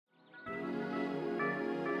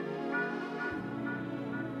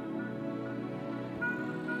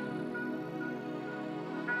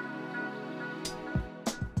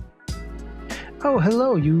Oh,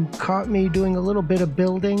 hello. You caught me doing a little bit of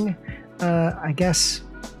building. I guess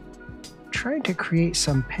trying to create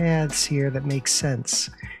some paths here that make sense.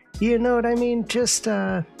 You know what I mean? Just,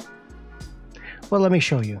 well, let me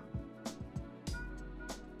show you.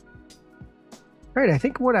 All right, I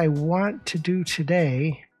think what I want to do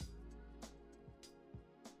today,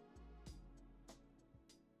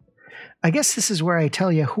 I guess this is where I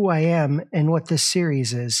tell you who I am and what this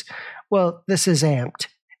series is. Well, this is Amped.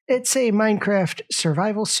 It's a Minecraft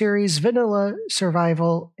survival series, vanilla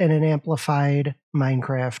survival in an amplified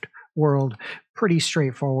Minecraft world. Pretty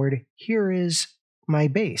straightforward. Here is my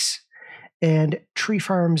base. And tree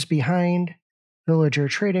farms behind, villager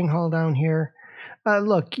trading hall down here.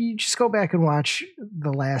 Look, you just go back and watch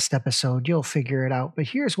the last episode. You'll figure it out. But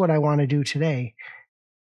here's what I want to do today.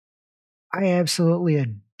 I absolutely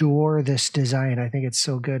adore this design. I think it's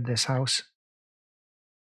so good, this house.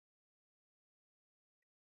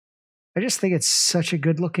 I just think it's such a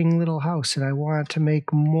good-looking little house, and I want to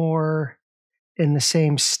make more in the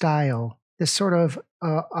same style. This sort of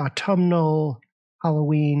autumnal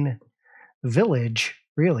Halloween village,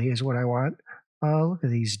 really, is what I want. Look at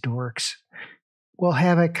these dorks. We'll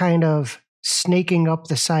have it kind of snaking up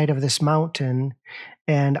the side of this mountain,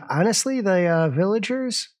 and honestly, the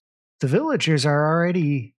villagers are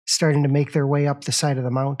already starting to make their way up the side of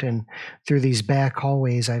the mountain through these back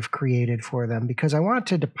hallways I've created for them because I want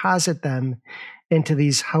to deposit them into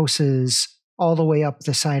these houses all the way up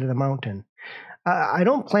the side of the mountain. I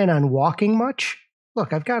don't plan on walking much.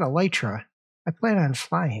 Look, I've got Elytra. I plan on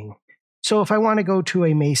flying. So if I want to go to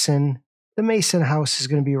a mason, the mason house is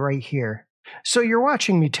going to be right here. So you're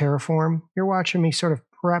watching me terraform. You're watching me sort of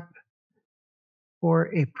prep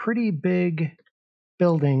for a pretty big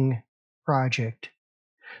building project.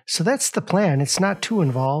 So that's the plan. It's not too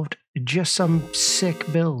involved, just some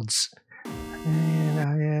sick builds.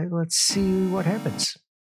 And let's see what happens.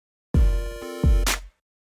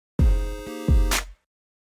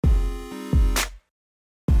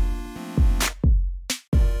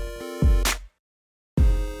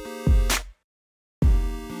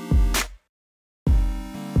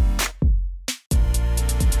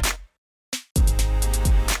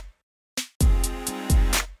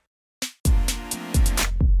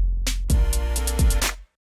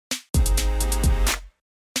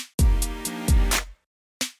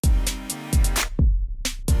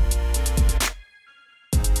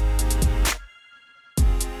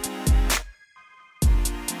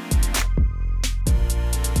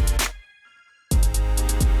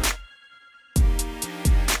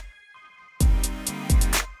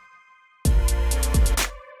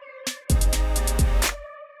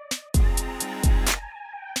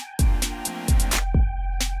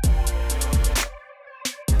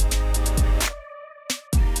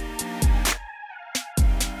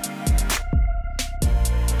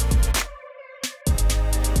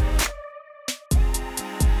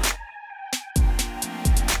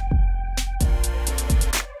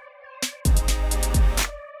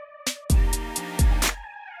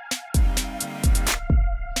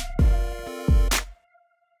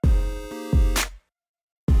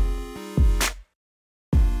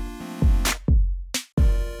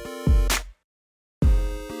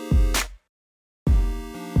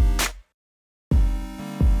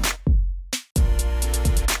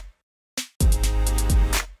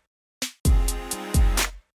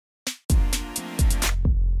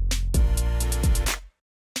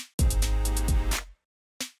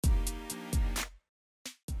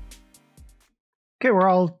 Okay, we're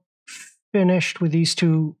all finished with these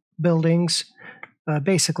two buildings,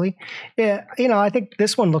 basically. Yeah, you know, I think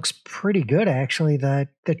this one looks pretty good, actually. The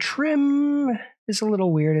trim is a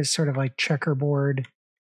little weird. It's sort of like checkerboard,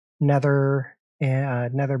 nether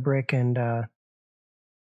brick, and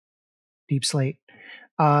deep slate.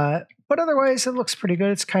 But otherwise, it looks pretty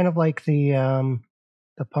good. It's kind of like the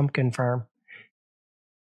pumpkin farm.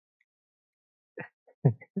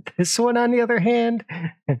 This one, on the other hand,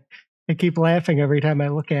 I keep laughing every time I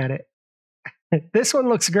look at it. This one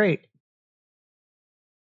looks great.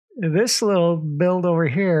 This little build over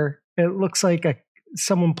here, it looks like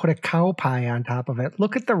someone put a cow pie on top of it.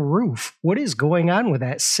 Look at the roof. What is going on with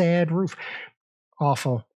that sad roof?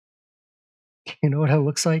 Awful. You know what it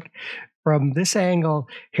looks like? From this angle,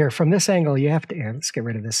 from this angle, you have to, let's get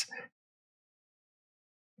rid of this.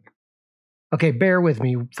 Okay, bear with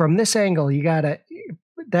me. From this angle, you gotta,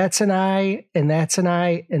 that's an eye, and that's an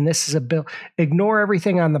eye, and this is a bill. Ignore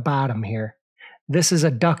everything on the bottom here. This is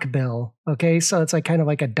a duck bill, okay? So it's like kind of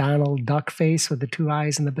like a Donald Duck face with the two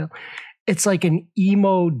eyes and the bill. It's like an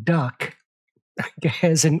emo duck. It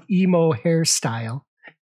has an emo hairstyle.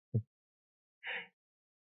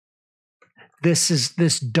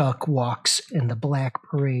 This duck walks in the black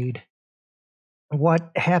parade.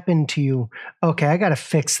 What happened to you? Okay, I got to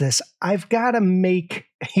fix this. I've got to make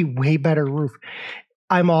a way better roof.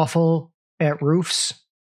 I'm awful at roofs.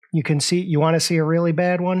 You can see, you want to see a really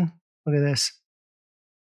bad one? Look at this.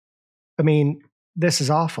 I mean, this is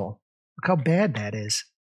awful. Look how bad that is.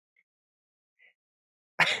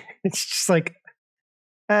 It's just like,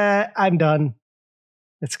 I'm done.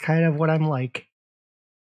 It's kind of what I'm like.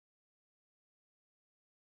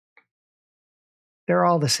 They're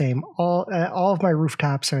all the same. All of my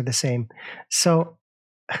rooftops are the same. So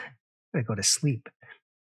I go to sleep.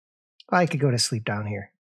 I could go to sleep down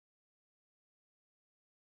here.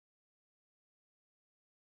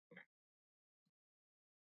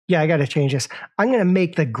 Yeah, I got to change this. I'm going to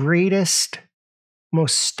make the greatest,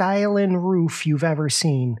 most styling roof you've ever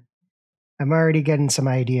seen. I'm already getting some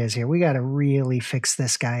ideas here. We got to really fix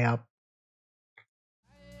this guy up.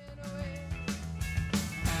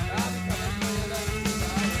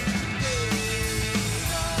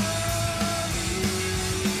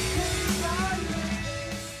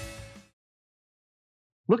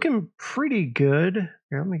 Looking pretty good.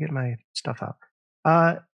 Here, let me get my stuff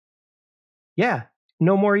out. Yeah,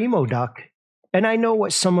 no more emo duck. And I know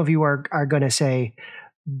what some of you are going to say,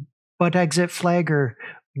 but Exit Flagger,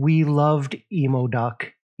 we loved emo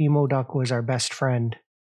duck. Emo duck was our best friend.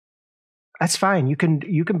 That's fine. You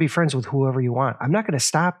can be friends with whoever you want. I'm not going to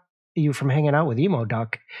stop you from hanging out with emo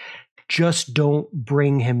duck. Just don't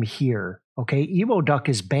bring him here. Okay? Emo duck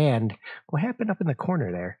is banned. What happened up in the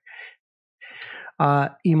corner there?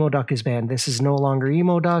 Emo duck is banned. This is no longer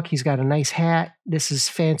emo duck. He's got a nice hat. This is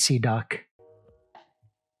fancy duck.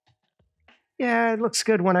 Yeah, it looks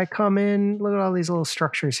good when I come in. Look at all these little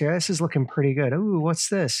structures here. This is looking pretty good. Ooh, what's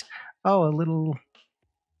this? Oh, a little...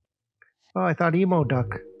 Oh, I thought emo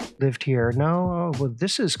duck lived here. No? Oh, well,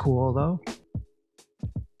 this is cool, though.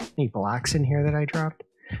 Any blocks in here that I dropped?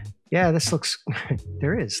 Yeah, this looks...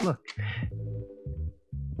 There is, look.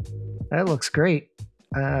 That looks great.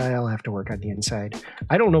 I'll have to work on the inside.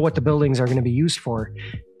 I don't know what the buildings are going to be used for.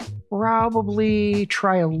 Probably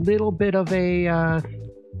try a little bit of a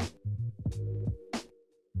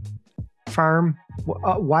farm.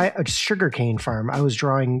 Why a sugarcane farm? I was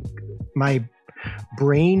drawing. My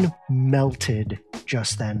brain melted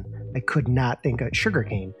just then. I could not think of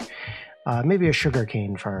sugarcane. Maybe a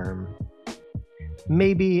sugarcane farm.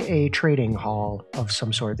 Maybe a trading hall of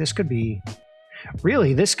some sort. This could be...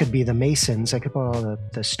 Really, this could be the masons. I could put all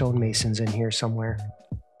the stonemasons in here somewhere.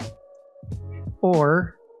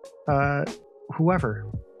 Or whoever.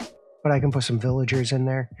 But I can put some villagers in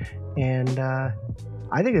there. And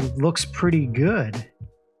I think it looks pretty good.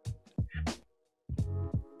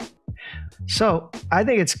 So I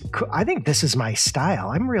think this is my style.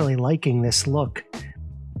 I'm really liking this look.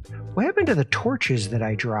 What happened to the torches that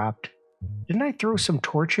I dropped? Didn't I throw some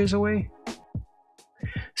torches away?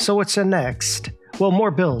 So what's the next? Well, more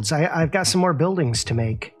builds. I've got some more buildings to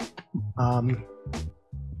make.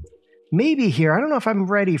 Maybe here. I don't know if I'm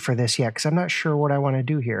ready for this yet because I'm not sure what I want to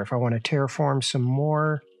do here. If I want to terraform some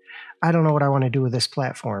more. I don't know what I want to do with this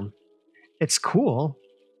platform. It's cool.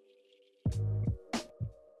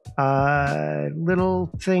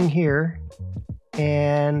 Little thing here.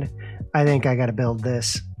 And I think I got to build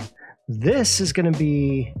this. This is going to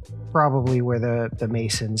be probably where the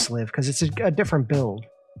masons live because it's a different build.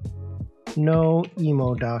 No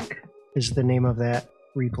emo duck is the name of that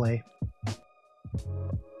replay.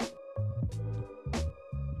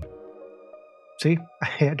 See, I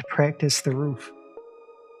had to practice the roof.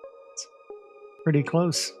 It's pretty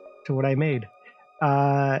close to what I made.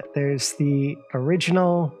 There's the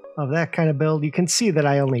original of that kind of build. You can see that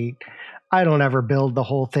I don't ever build the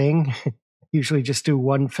whole thing. Usually just do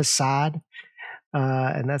one facade.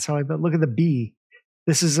 And that's how I built. Look at the bee.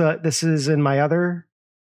 This is in my other...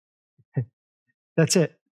 That's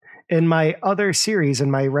it. In my other series,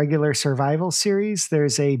 in my regular survival series,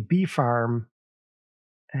 there's a bee farm.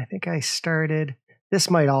 I think I started... This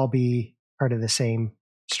might all be part of the same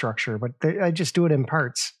structure, but I just do it in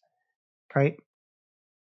parts, right?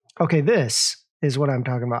 Okay, this is what I'm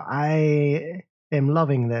talking about. I am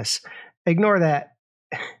loving this. Ignore that.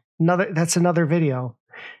 That's another video.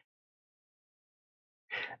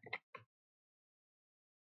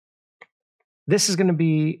 This is going to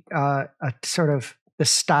be a sort of the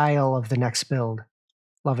style of the next build.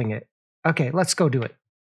 Loving it. Okay, let's go do it.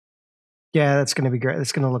 Yeah, that's going to be great.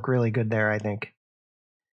 It's going to look really good there, I think.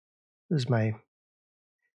 This is my...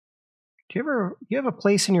 Do you have a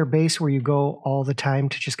place in your base where you go all the time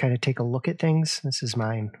to just kind of take a look at things? This is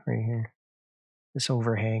mine right here. This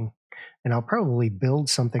overhang. and I'll probably build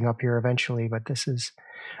something up here eventually, but this is,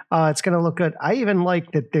 it's going to look good. I even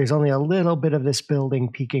like that there's only a little bit of this building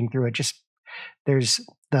peeking through it. Just there's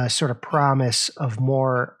the sort of promise of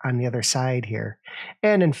more on the other side here.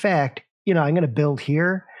 And in fact, I'm going to build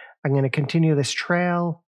here. I'm going to continue this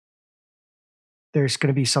trail. There's going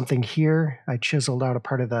to be something here. I chiseled out a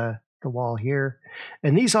part of the wall here.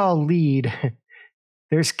 And these all lead.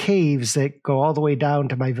 There's caves that go all the way down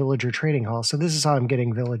to my villager trading hall. So this is how I'm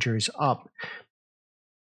getting villagers up.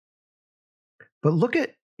 But look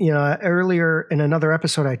at, earlier in another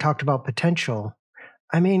episode, I talked about potential.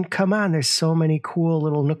 I mean, come on, there's so many cool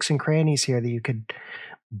little nooks and crannies here that you could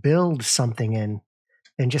build something in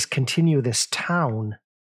and just continue this town.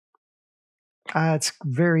 It's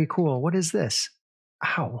very cool. What is this?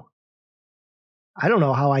 Ow. I don't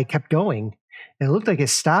know how I kept going. It looked like it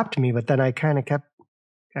stopped me, but then I kind of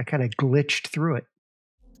glitched through it.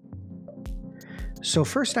 So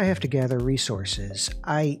first I have to gather resources,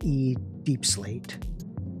 i.e. deep slate.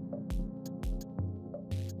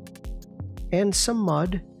 And some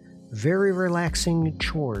mud. Very relaxing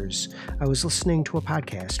chores. I was listening to a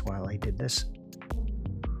podcast while I did this.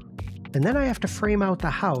 And then I have to frame out the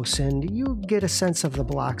house, and you get a sense of the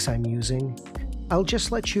blocks I'm using. I'll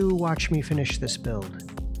just let you watch me finish this build.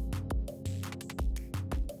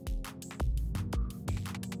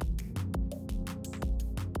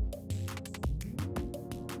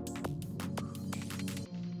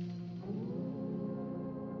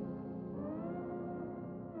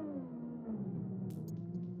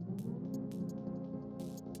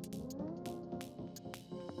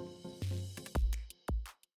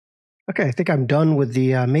 Okay, I think I'm done with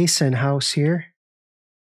the mason house here.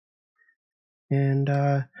 And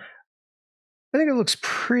I think it looks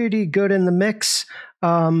pretty good in the mix.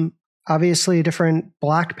 Obviously a different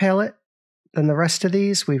block palette than the rest of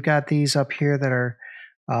these. We've got these up here that are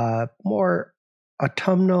more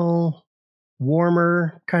autumnal,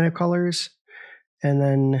 warmer kind of colors. And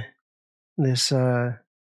then this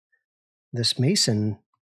mason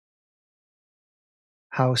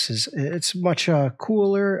house it's much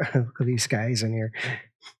cooler. Look at these guys in here.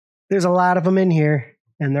 There's a lot of them in here,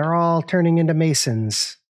 and they're all turning into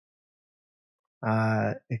masons.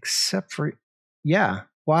 Except for,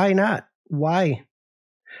 why not? Why?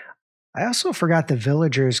 I also forgot the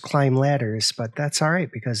villagers climb ladders, but that's all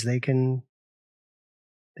right because they can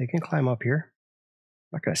climb up here.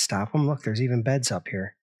 I'm not gonna stop them. Look, there's even beds up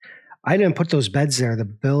here. I didn't put those beds there. The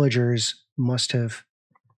villagers must have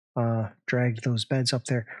dragged those beds up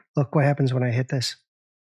there. Look what happens when I hit this.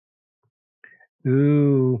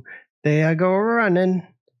 Ooh, there I go running.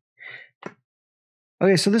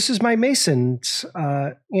 Okay, so this is my masons.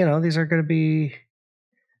 These are going to be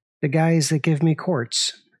the guys that give me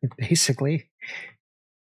quartz, basically.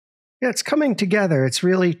 Yeah, it's coming together. It's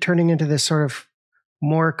really turning into this sort of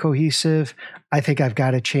more cohesive. I think I've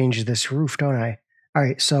got to change this roof, don't I? All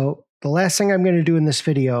right, so the last thing I'm going to do in this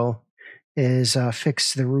video is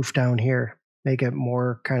fix the roof down here, make it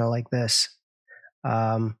more kind of like this.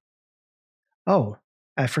 Oh,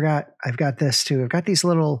 I forgot. I've got this too. I've got these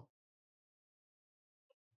little.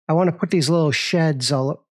 I want to put these little sheds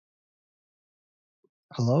all.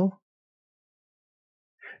 Hello?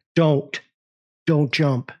 Don't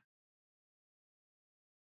jump.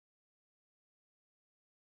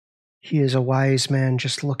 He is a wise man,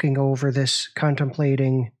 just looking over this,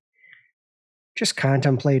 contemplating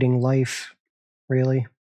life, really.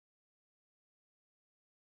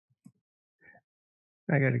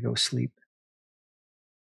 I gotta go sleep.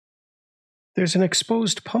 There's an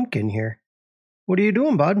exposed pumpkin here. What are you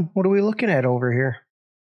doing, bud? What are we looking at over here?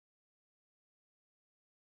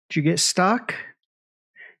 Did you get stuck?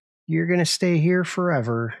 You're gonna stay here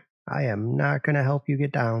forever. I am not gonna help you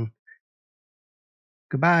get down.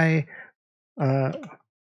 Goodbye.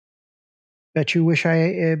 Bet you wish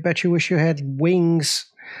you had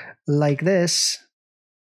wings like this.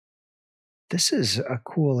 This is a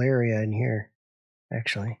cool area in here,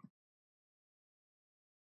 actually.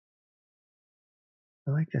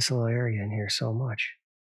 I like this little area in here so much.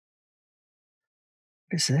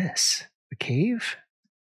 What is this? A cave?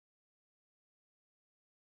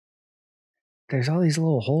 There's all these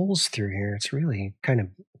little holes through here. It's really kind of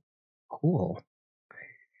cool.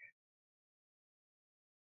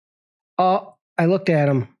 Oh, I looked at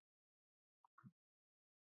them.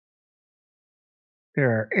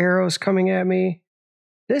 There are arrows coming at me.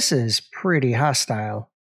 This is pretty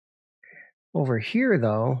hostile. Over here,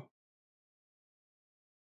 though,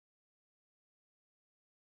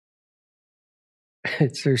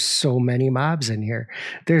 There's so many mobs in here.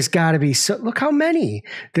 There's got to be look how many.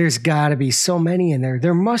 There's got to be so many in there.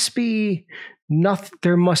 There must be nothing.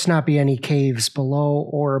 There must not be any caves below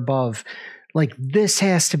or above. Like this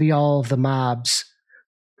has to be all of the mobs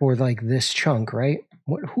for like this chunk, right?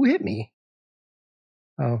 Who hit me?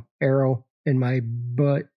 Oh, arrow in my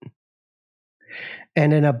butt.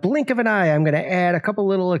 And in a blink of an eye, I'm going to add a couple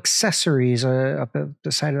little accessories up at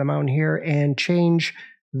the side of the mountain here and change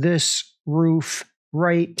this roof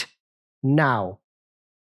right now.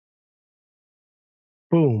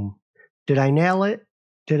 Boom. Did I nail it?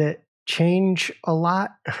 Did it change a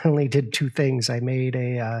lot? I only did two things. I made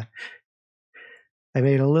a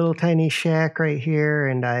little tiny shack right here,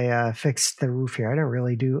 and I fixed the roof here. I didn't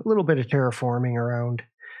really do a little bit of terraforming around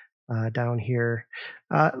down here.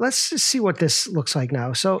 Let's just see what this looks like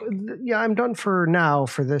now. So yeah, I'm done for now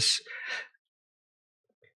for this.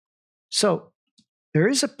 So there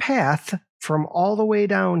is a path from all the way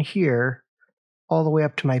down here, all the way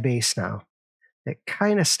up to my base now. It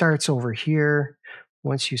kind of starts over here.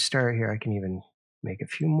 Once you start here, I can even make a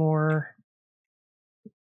few more.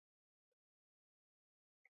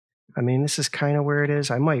 I mean, this is kind of where it is.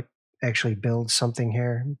 I might actually build something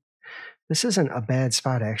here. This isn't a bad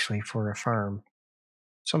spot, actually, for a farm.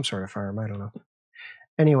 Some sort of farm, I don't know.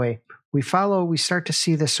 Anyway, we start to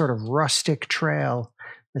see this sort of rustic trail,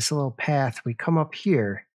 this little path. We come up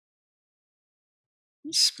here.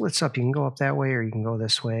 It splits up. You can go up that way or you can go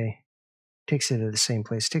this way. Takes you to the same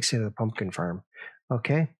place. Takes you to the pumpkin farm.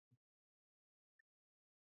 Okay.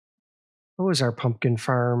 What was our pumpkin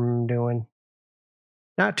farm doing?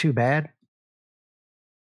 Not too bad.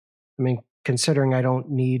 I mean, considering I don't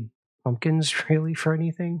need pumpkins really for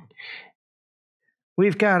anything.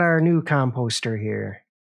 We've got our new composter here.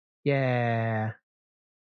 Yeah.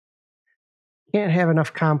 Can't have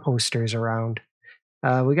enough composters around.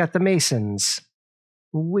 We got the masons.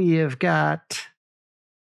 We have got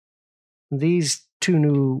these two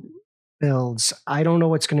new builds. I don't know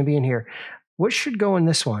what's going to be in here. What should go in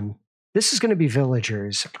this one? This is going to be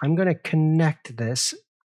villagers. I'm going to connect this.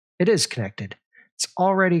 It is connected. It's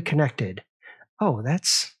already connected. Oh,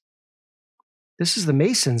 this is the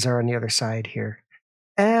masons are on the other side here.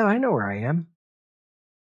 Oh, I know where I am.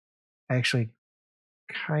 I actually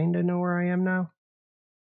kind of know where I am now.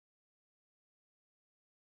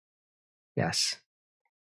 Yes.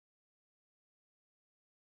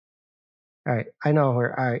 All right, I know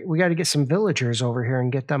where. All right, we got to get some villagers over here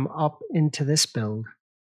and get them up into this build.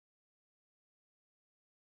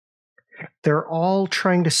 They're all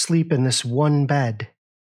trying to sleep in this one bed.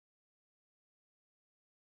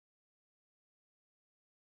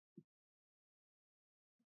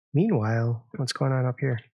 Meanwhile, what's going on up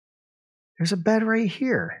here? There's a bed right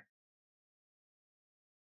here.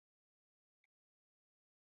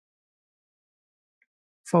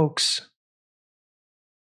 Folks,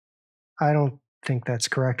 I don't think that's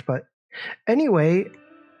correct, but anyway,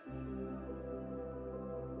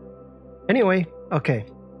 okay.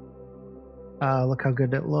 Look how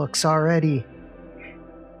good it looks already.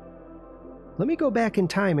 Let me go back in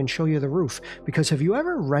time and show you the roof, because have you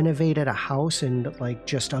ever renovated a house and like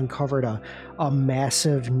just uncovered a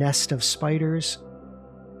massive nest of spiders?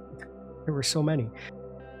 There were so many.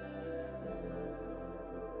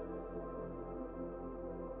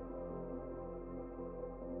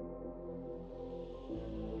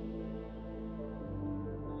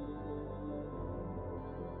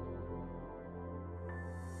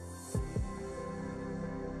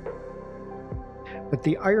 But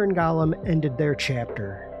the Iron Golem ended their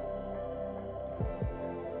chapter.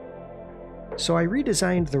 So I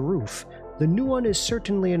redesigned the roof. The new one is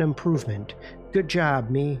certainly an improvement. Good job,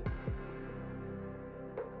 me.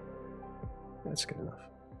 That's good enough.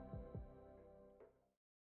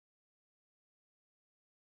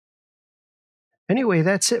 Anyway,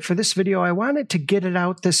 that's it for this video. I wanted to get it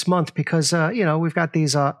out this month because, we've got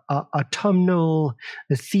these autumnal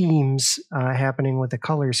themes happening with the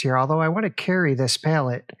colors here. Although I want to carry this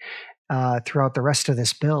palette throughout the rest of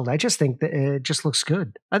this build. I just think that it just looks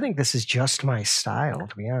good. I think this is just my style,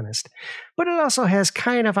 to be honest. But it also has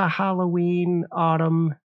kind of a Halloween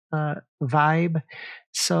autumn vibe.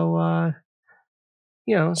 So,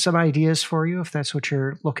 some ideas for you if that's what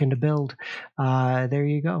you're looking to build. There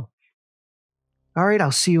you go. All right,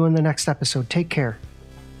 I'll see you in the next episode. Take care.